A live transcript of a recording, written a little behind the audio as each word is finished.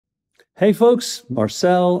Hey folks,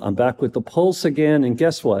 Marcel, I'm back with the Pulse again, and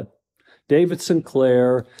guess what? David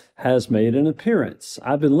Sinclair has made an appearance.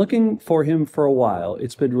 I've been looking for him for a while.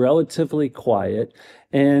 It's been relatively quiet,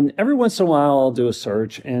 and every once in a while I'll do a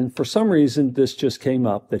search, and for some reason this just came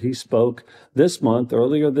up that he spoke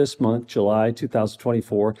earlier this month, July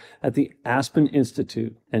 2024, at the Aspen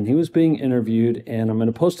Institute, and he was being interviewed, and I'm going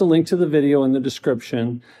to post a link to the video in the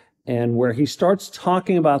description, and where he starts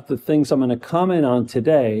talking about the things I'm going to comment on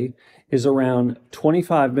today is around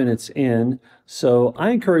 25 minutes in. So I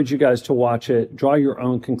encourage you guys to watch it, draw your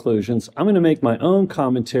own conclusions. I'm going to make my own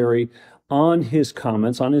commentary on his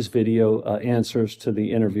comments, on his video answers to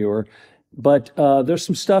the interviewer. But there's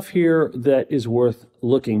some stuff here that is worth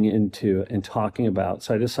looking into and talking about.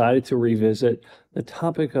 So I decided to revisit the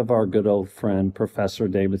topic of our good old friend, Professor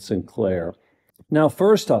David Sinclair. Now,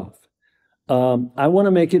 first off, I want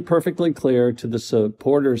to make it perfectly clear to the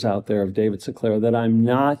supporters out there of David Sinclair that I'm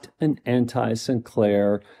not an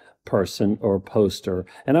anti-Sinclair person or poster.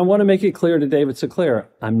 And I want to make it clear to David Sinclair,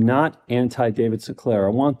 I'm not anti-David Sinclair. I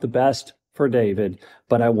want the best for David,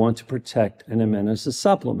 but I want to protect NMN as a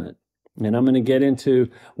supplement. And I'm going to get into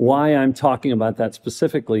why I'm talking about that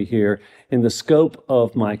specifically here in the scope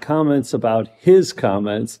of my comments about his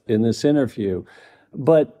comments in this interview.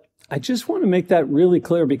 But I just want to make that really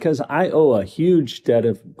clear because I owe a huge debt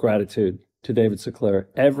of gratitude to David Sinclair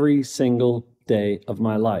every single day of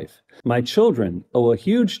my life. My children owe a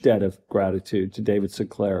huge debt of gratitude to David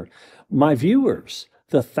Sinclair. My viewers,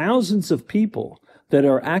 the thousands of people that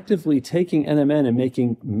are actively taking NMN and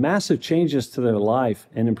making massive changes to their life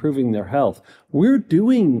and improving their health, we're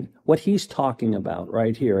doing what he's talking about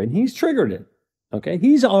right here, and he's triggered it. Okay,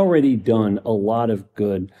 he's already done a lot of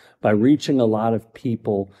good by reaching a lot of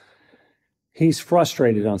people. He's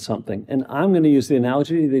frustrated on something, and I'm going to use the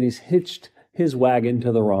analogy that he's hitched his wagon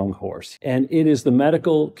to the wrong horse, and it is the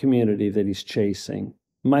medical community that he's chasing.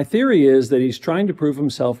 My theory is that he's trying to prove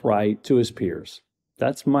himself right to his peers.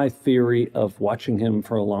 That's my theory of watching him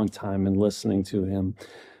for a long time and listening to him,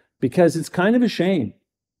 because it's kind of a shame,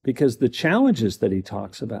 because the challenges that he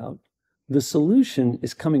talks about, the solution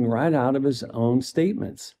is coming right out of his own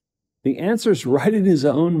statements. The answer's right in his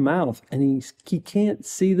own mouth, and he can't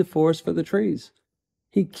see the forest for the trees.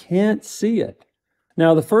 He can't see it.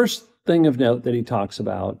 Now, the first thing of note that he talks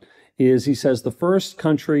about is he says the first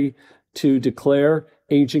country to declare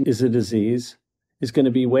aging is a disease is going to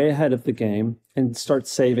be way ahead of the game and start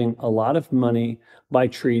saving a lot of money by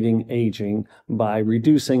treating aging, by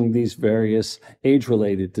reducing these various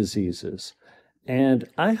age-related diseases. And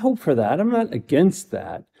I hope for that. I'm not against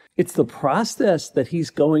that. It's the process that he's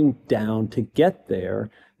going down to get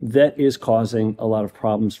there that is causing a lot of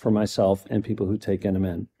problems for myself and people who take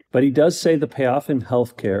NMN. But he does say the payoff in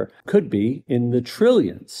healthcare could be in the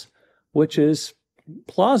trillions, which is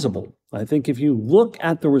plausible. I think if you look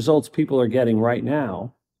at the results people are getting right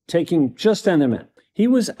now, taking just NMN, he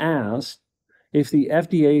was asked if the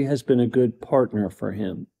FDA has been a good partner for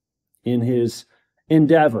him in his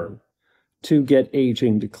endeavor to get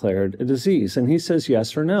aging declared a disease. And he says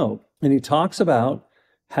yes or no. And he talks about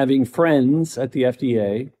having friends at the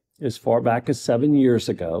FDA as far back as 7 years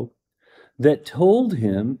ago that told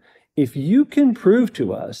him, if you can prove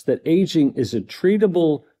to us that aging is a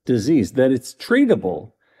treatable disease, that it's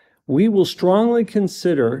treatable, we will strongly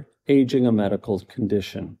consider aging a medical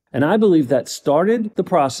condition. And I believe that started the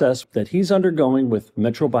process that he's undergoing with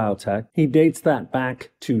Metro Biotech. He dates that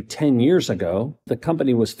back to 10 years ago. The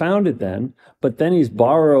company was founded then, but then he's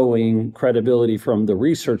borrowing credibility from the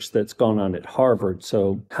research that's gone on at Harvard.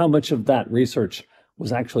 So how much of that research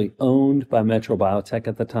was actually owned by Metro Biotech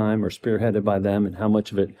at the time or spearheaded by them, and how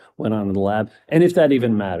much of it went on in the lab, and if that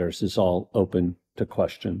even matters, is all open to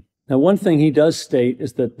question. Now, one thing he does state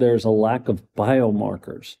is that there's a lack of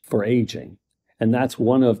biomarkers for aging, and that's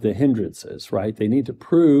one of the hindrances, right? They need to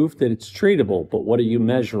prove that it's treatable, but what are you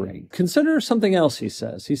measuring? Consider something else, he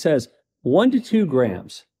says. He says 1 to 2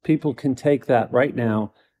 grams, people can take that right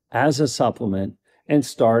now as a supplement and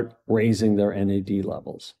start raising their NAD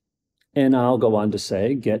levels. And I'll go on to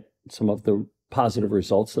say, get some of the positive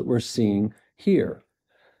results that we're seeing here.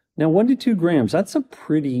 Now, 1 to 2 grams, that's a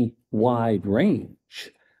pretty wide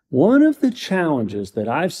range. One of the challenges that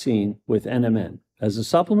I've seen with NMN as a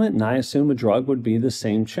supplement, and I assume a drug would be the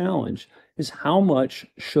same challenge, is how much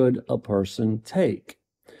should a person take?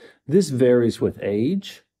 This varies with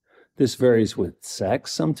age. This varies with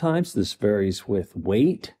sex sometimes. This varies with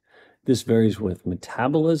weight. This varies with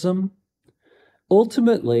metabolism.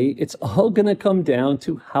 Ultimately, it's all going to come down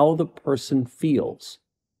to how the person feels.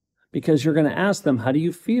 Because you're going to ask them, how do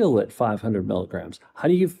you feel at 500 milligrams? How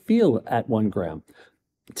do you feel at 1 gram?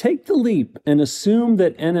 Take the leap and assume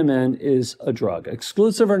that NMN is a drug,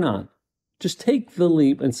 exclusive or not. Just take the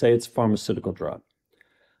leap and say it's a pharmaceutical drug.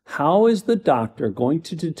 How is the doctor going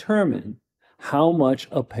to determine how much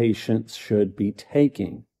a patient should be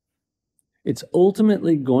taking? It's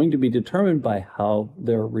ultimately going to be determined by how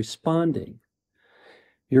they're responding.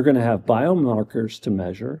 You're going to have biomarkers to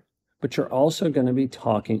measure, but you're also going to be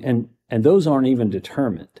talking, and those aren't even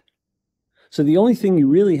determined. So the only thing you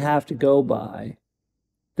really have to go by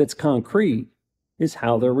that's concrete is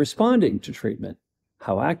how they're responding to treatment.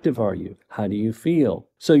 How active are you? How do you feel?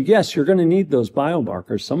 So yes, you're going to need those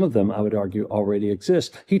biomarkers. Some of them, I would argue, already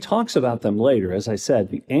exist. He talks about them later. As I said,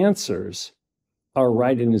 the answers are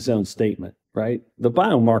right in his own statement, right? The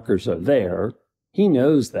biomarkers are there. He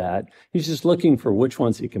knows that. He's just looking for which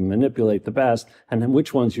ones he can manipulate the best and then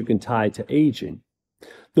which ones you can tie to aging.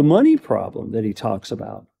 The money problem that he talks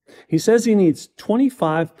about, he says he needs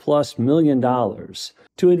 $25+ million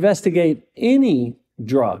to investigate any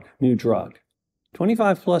drug, new drug.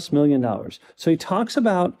 $25+ million. So he talks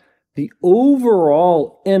about the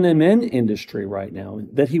overall NMN industry right now,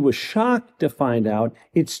 that he was shocked to find out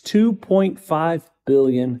it's $2.5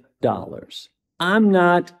 billion. I'm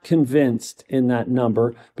not convinced in that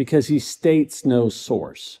number because he states no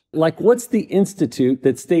source. Like, what's the institute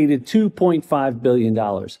that stated $2.5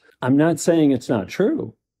 billion? I'm not saying it's not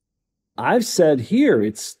true. I've said here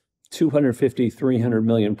it's 250, 300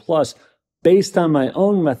 million plus based on my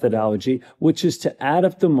own methodology, which is to add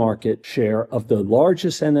up the market share of the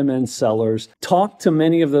largest NMN sellers, talk to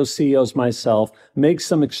many of those CEOs myself, make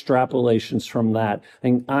some extrapolations from that.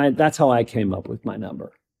 And that's how I came up with my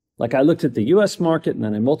number. Like, I looked at the US market and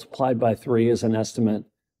then I multiplied by 3 as an estimate.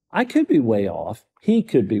 I could be way off. He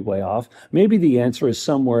could be way off. Maybe the answer is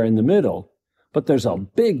somewhere in the middle. But there's a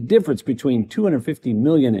big difference between 250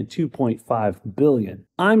 million and 2.5 billion.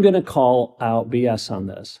 I'm going to call out BS on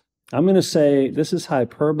this. I'm going to say this is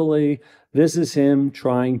hyperbole. This is him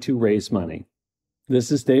trying to raise money.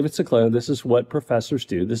 This is David Sinclair. This is what professors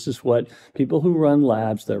do. This is what people who run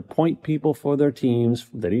labs, they're point people for their teams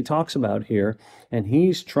that he talks about here. And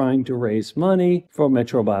he's trying to raise money for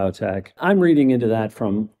Metro Biotech. I'm reading into that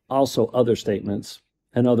from also other statements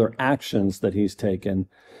and other actions that he's taken.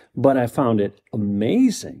 But I found it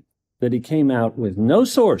amazing that he came out with no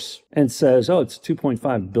source and says, oh, it's a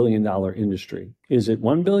 $2.5 billion industry. Is it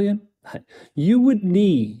 1 billion? You would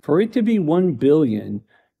need, for it to be 1 billion,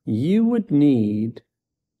 you would need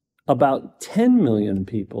about 10 million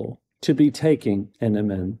people to be taking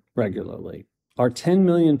NMN regularly. Are 10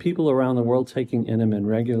 million people around the world taking NMN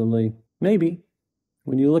regularly? Maybe.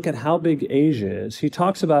 When you look at how big Asia is, he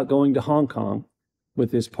talks about going to Hong Kong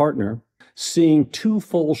with his partner, seeing 2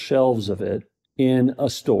 full shelves of it in a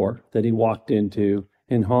store that he walked into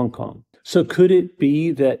in Hong Kong. So could it be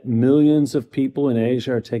that millions of people in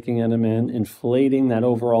Asia are taking NMN, inflating that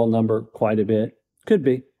overall number quite a bit? Could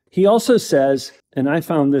be. He also says, and I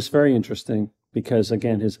found this very interesting because,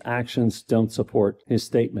 again, his actions don't support his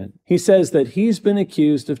statement. He says that he's been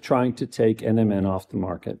accused of trying to take NMN off the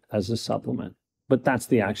market as a supplement, but that's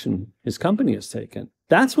the action his company has taken.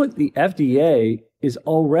 That's what the FDA is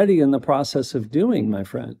already in the process of doing, my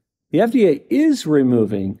friend. The FDA is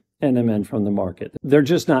removing NMN from the market. They're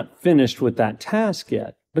just not finished with that task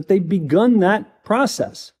yet, but they've begun that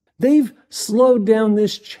process. They've slowed down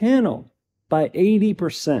this channel by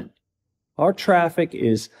 80%. Our traffic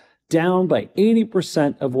is down by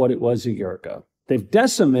 80% of what it was a year ago. They've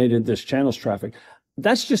decimated this channel's traffic.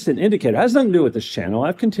 That's just an indicator. It has nothing to do with this channel.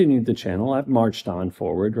 I've continued the channel. I've marched on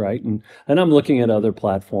forward, right? And I'm looking at other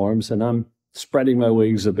platforms and I'm spreading my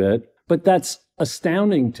wings a bit. But that's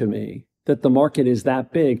astounding to me that the market is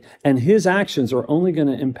that big and his actions are only going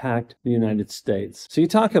to impact the United States. So you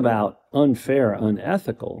talk about unfair,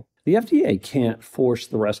 unethical. The FDA can't force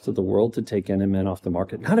the rest of the world to take NMN off the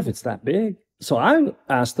market, not if it's that big. So I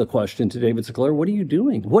asked the question to David Sinclair, what are you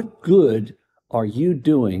doing? What good are you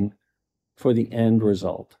doing for the end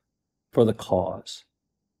result, for the cause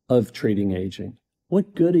of treating aging?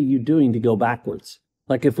 What good are you doing to go backwards?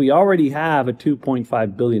 Like, if we already have a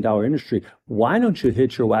 $2.5 billion industry, why don't you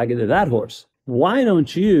hitch your wagon to that horse? Why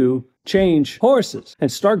don't you change horses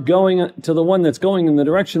and start going to the one that's going in the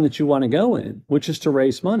direction that you want to go in, which is to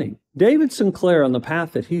raise money? David Sinclair, on the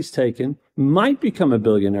path that he's taken, might become a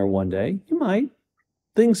billionaire one day. He might.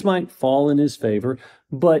 Things might fall in his favor,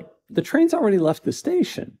 but the train's already left the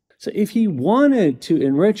station. So if he wanted to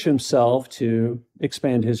enrich himself, to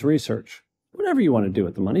expand his research, whatever you want to do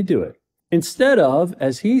with the money, do it. Instead of,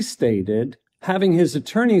 as he stated, having his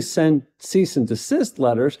attorneys send cease and desist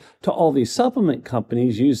letters to all these supplement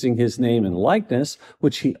companies using his name and likeness,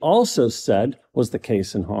 which he also said was the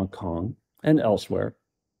case in Hong Kong and elsewhere.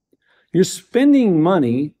 You're spending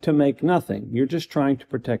money to make nothing. You're just trying to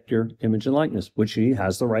protect your image and likeness, which he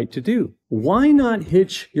has the right to do. Why not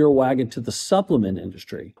hitch your wagon to the supplement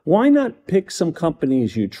industry? Why not pick some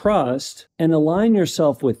companies you trust and align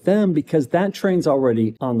yourself with them, because that train's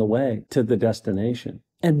already on the way to the destination.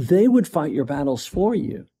 And they would fight your battles for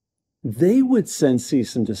you. They would send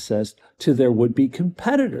cease and desist to their would-be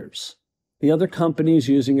competitors, the other companies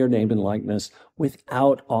using your name and likeness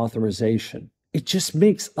without authorization. It just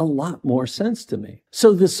makes a lot more sense to me.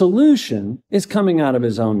 So the solution is coming out of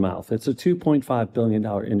his own mouth. It's a $2.5 billion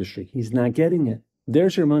industry. He's not getting it.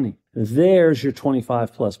 There's your money. There's your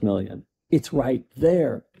 25 plus million. It's right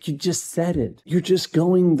there. You just said it. You're just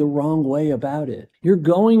going the wrong way about it. You're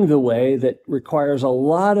going the way that requires a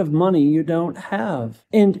lot of money you don't have.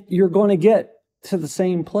 And you're going to get to the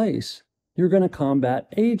same place. You're going to combat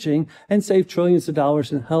aging and save trillions of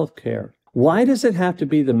dollars in healthcare. Why does it have to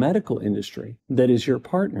be the medical industry that is your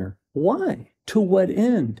partner? Why? To what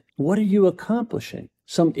end? What are you accomplishing?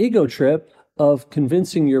 Some ego trip of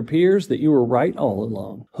convincing your peers that you were right all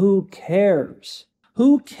along. Who cares?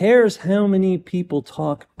 Who cares how many people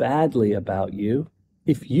talk badly about you?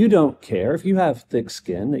 If you don't care, if you have thick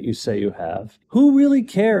skin that you say you have, who really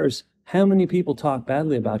cares how many people talk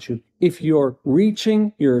badly about you if you're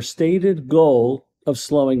reaching your stated goal of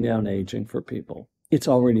slowing down aging for people? It's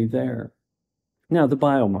already there. Now, the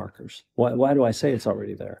biomarkers. Why do I say it's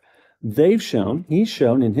already there? He's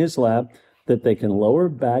shown in his lab that they can lower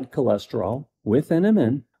bad cholesterol with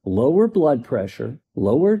NMN, lower blood pressure,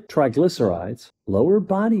 lower triglycerides, lower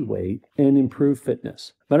body weight, and improve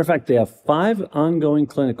fitness. Matter of fact, they have 5 ongoing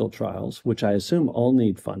clinical trials, which I assume all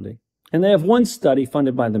need funding. And they have 1 study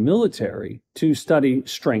funded by the military to study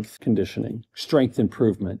strength conditioning, strength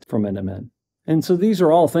improvement from NMN. And so these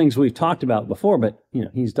are all things we've talked about before, but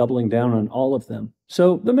he's doubling down on all of them.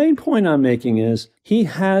 So the main point I'm making is he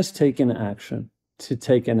has taken action to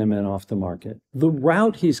take NMN off the market. The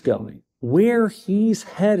route he's going, where he's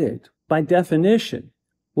headed, by definition,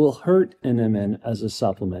 will hurt NMN as a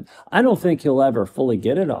supplement. I don't think he'll ever fully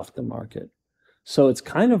get it off the market. So it's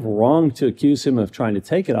kind of wrong to accuse him of trying to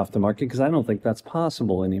take it off the market, because I don't think that's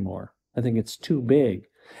possible anymore. I think it's too big.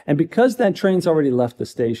 And because that train's already left the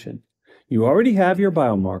station, you already have your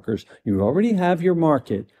biomarkers, you already have your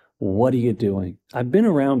market. What are you doing? I've been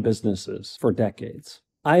around businesses for decades.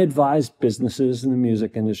 I advised businesses in the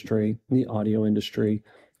music industry, in the audio industry,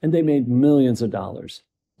 and they made millions of dollars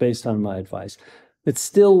based on my advice. It's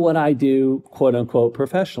still what I do, quote unquote,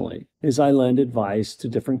 professionally, is I lend advice to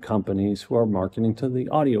different companies who are marketing to the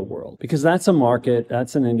audio world, because that's a market,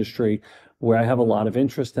 that's an industry where I have a lot of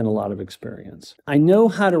interest and a lot of experience. I know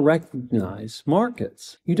how to recognize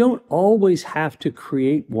markets. You don't always have to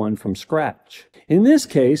create one from scratch. In this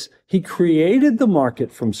case, he created the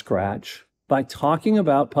market from scratch by talking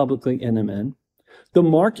about publicly NMN. The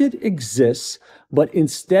market exists, but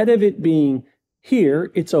instead of it being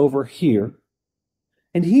here, it's over here.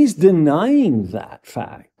 And he's denying that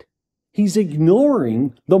fact. He's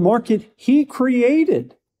ignoring the market he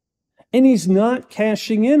created. And he's not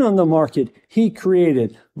cashing in on the market he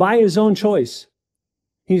created by his own choice.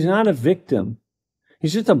 He's not a victim.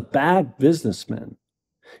 He's just a bad businessman.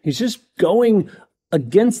 He's just going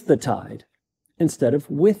against the tide instead of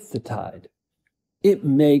with the tide. It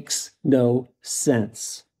makes no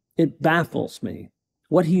sense. It baffles me.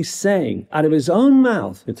 What he's saying out of his own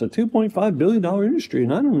mouth, it's a $2.5 billion industry,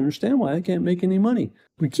 and I don't understand why I can't make any money.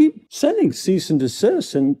 We keep sending cease and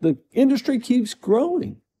desist, and the industry keeps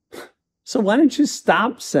growing. So why don't you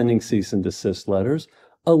stop sending cease and desist letters?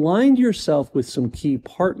 Align yourself with some key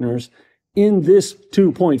partners in this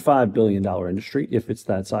 $2.5 billion industry, if it's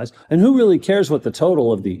that size. And who really cares what the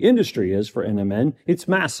total of the industry is for NMN? It's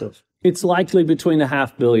massive. It's likely between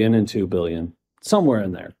 $500 million and $2 billion, somewhere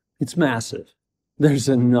in there. It's massive. There's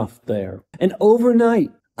enough there. And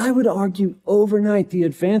overnight, I would argue overnight, the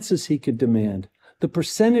advances he could demand, the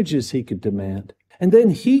percentages he could demand, and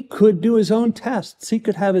then he could do his own tests. He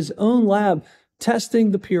could have his own lab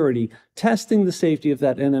testing the purity, testing the safety of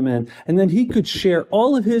that NMN, and then he could share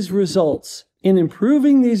all of his results in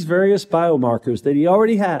improving these various biomarkers that he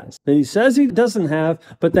already has, that he says he doesn't have,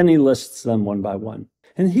 but then he lists them one by one.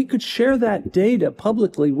 And he could share that data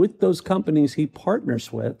publicly with those companies he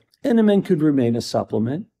partners with. NMN could remain a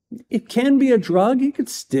supplement. It can be a drug. It could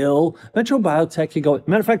still, Metro Biotech could go,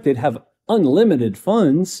 matter of fact, they'd have unlimited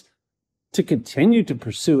funds to continue to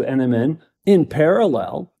pursue NMN in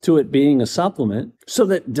parallel to it being a supplement, so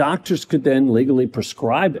that doctors could then legally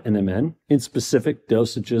prescribe NMN in specific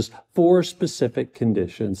dosages for specific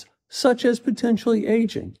conditions, such as potentially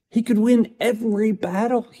aging. He could win every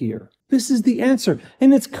battle here. This is the answer,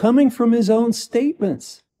 and it's coming from his own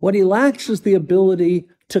statements. What he lacks is the ability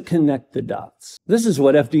to connect the dots. This is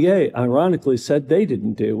what FDA ironically said they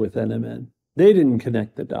didn't do with NMN. They didn't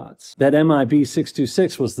connect the dots. That MIB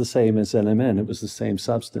 626 was the same as NMN. It was the same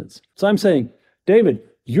substance. So I'm saying, David,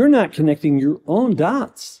 you're not connecting your own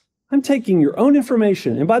dots. I'm taking your own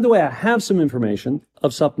information. And by the way, I have some information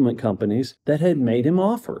of supplement companies that had made him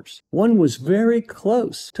offers. One was very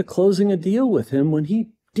close to closing a deal with him when he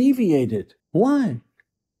deviated. Why?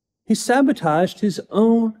 He sabotaged his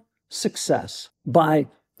own success by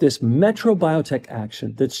this Metro Biotech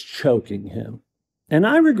action that's choking him. And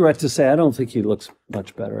I regret to say, I don't think he looks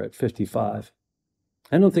much better at 55.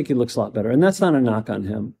 I don't think he looks a lot better. And that's not a knock on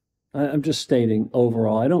him. I'm just stating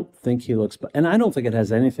overall, I don't think he looks, and I don't think it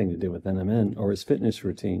has anything to do with NMN or his fitness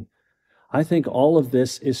routine. I think all of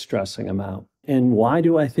this is stressing him out. And why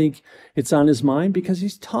do I think it's on his mind? Because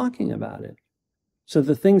he's talking about it. So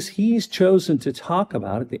the things he's chosen to talk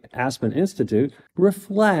about at the Aspen Institute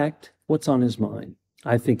reflect what's on his mind.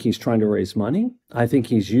 I think he's trying to raise money. I think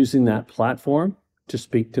he's using that platform to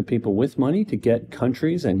speak to people with money, to get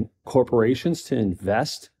countries and corporations to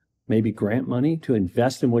invest, maybe grant money to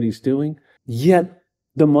invest in what he's doing. Yet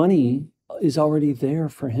the money is already there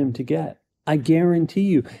for him to get. I guarantee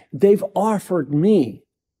you, they've offered me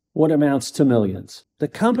what amounts to millions. The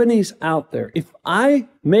companies out there, if I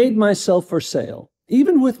made myself for sale,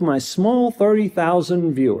 even with my small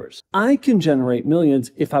 30,000 viewers, I can generate millions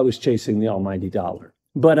if I was chasing the almighty dollar.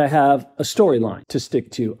 But I have a storyline to stick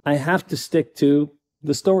to. I have to stick to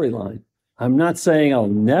the storyline. I'm not saying I'll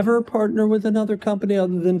never partner with another company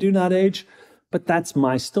other than DoNotAge, but that's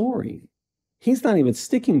my story. He's not even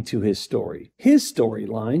sticking to his story. His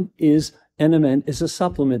storyline is NMN is a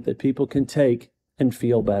supplement that people can take and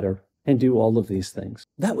feel better and do all of these things.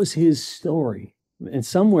 That was his story. And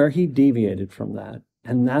somewhere he deviated from that.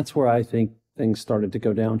 And that's where I think things started to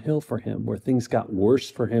go downhill for him, where things got worse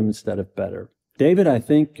for him instead of better. David, I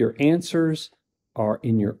think your answers are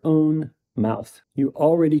in your own mouth. You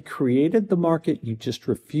already created the market. You just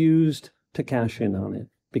refused to cash in on it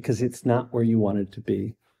because it's not where you wanted to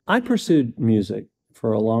be. I pursued music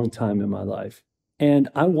for a long time in my life, and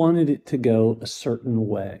I wanted it to go a certain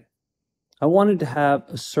way. I wanted to have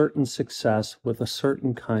a certain success with a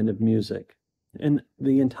certain kind of music. And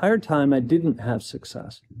the entire time I didn't have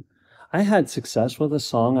success. I had success with a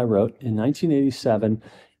song I wrote in 1987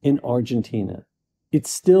 in Argentina. It's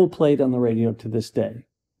still played on the radio to this day.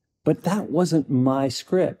 But that wasn't my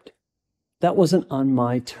script. That wasn't on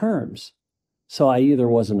my terms. So I either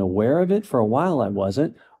wasn't aware of it, for a while I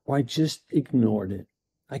wasn't, or I just ignored it.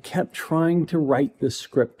 I kept trying to write the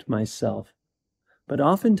script myself. But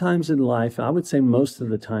oftentimes in life, I would say most of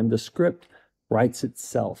the time, the script writes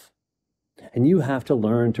itself. And you have to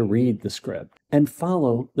learn to read the script and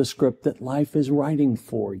follow the script that life is writing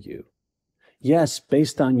for you. Yes,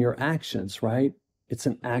 based on your actions, right? It's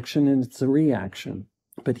an action and it's a reaction.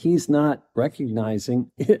 But he's not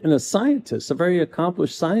recognizing it. And a scientist, a very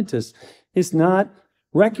accomplished scientist, is not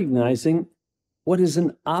recognizing what is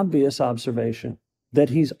an obvious observation, that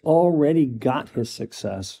he's already got his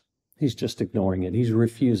success. He's just ignoring it. He's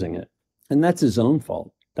refusing it. And that's his own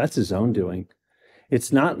fault. That's his own doing.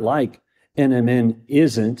 It's not like NMN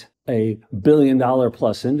isn't a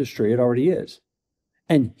billion-dollar-plus industry. It already is.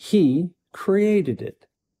 And he created it.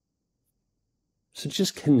 So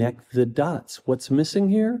just connect the dots. What's missing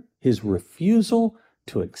here? His refusal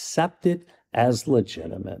to accept it as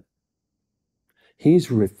legitimate.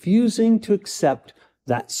 He's refusing to accept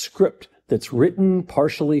that script that's written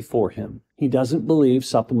partially for him. He doesn't believe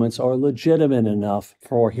supplements are legitimate enough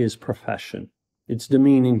for his profession. It's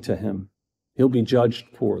demeaning to him. He'll be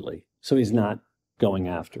judged poorly. So he's not going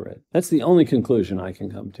after it. That's the only conclusion I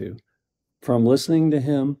can come to from listening to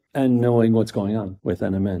him and knowing what's going on with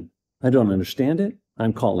NMN. I don't understand it.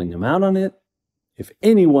 I'm calling him out on it. If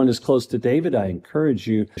anyone is close to David, I encourage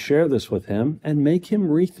you to share this with him and make him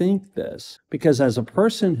rethink this. Because as a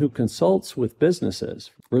person who consults with businesses,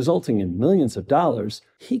 resulting in millions of dollars,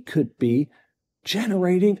 he could be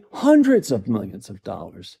generating hundreds of millions of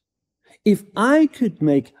dollars. If I could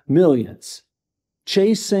make millions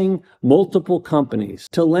chasing multiple companies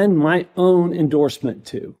to lend my own endorsement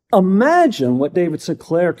to, imagine what David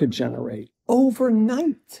Sinclair could generate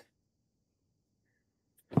overnight.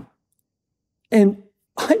 And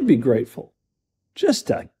I'd be grateful. Just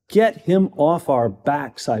to get him off our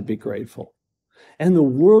backs, I'd be grateful. And the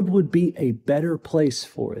world would be a better place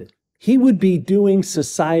for it. He would be doing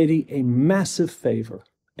society a massive favor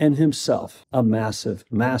and himself a massive,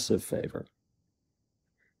 massive favor.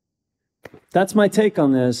 That's my take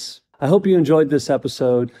on this. I hope you enjoyed this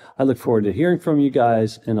episode. I look forward to hearing from you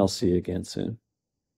guys, and I'll see you again soon.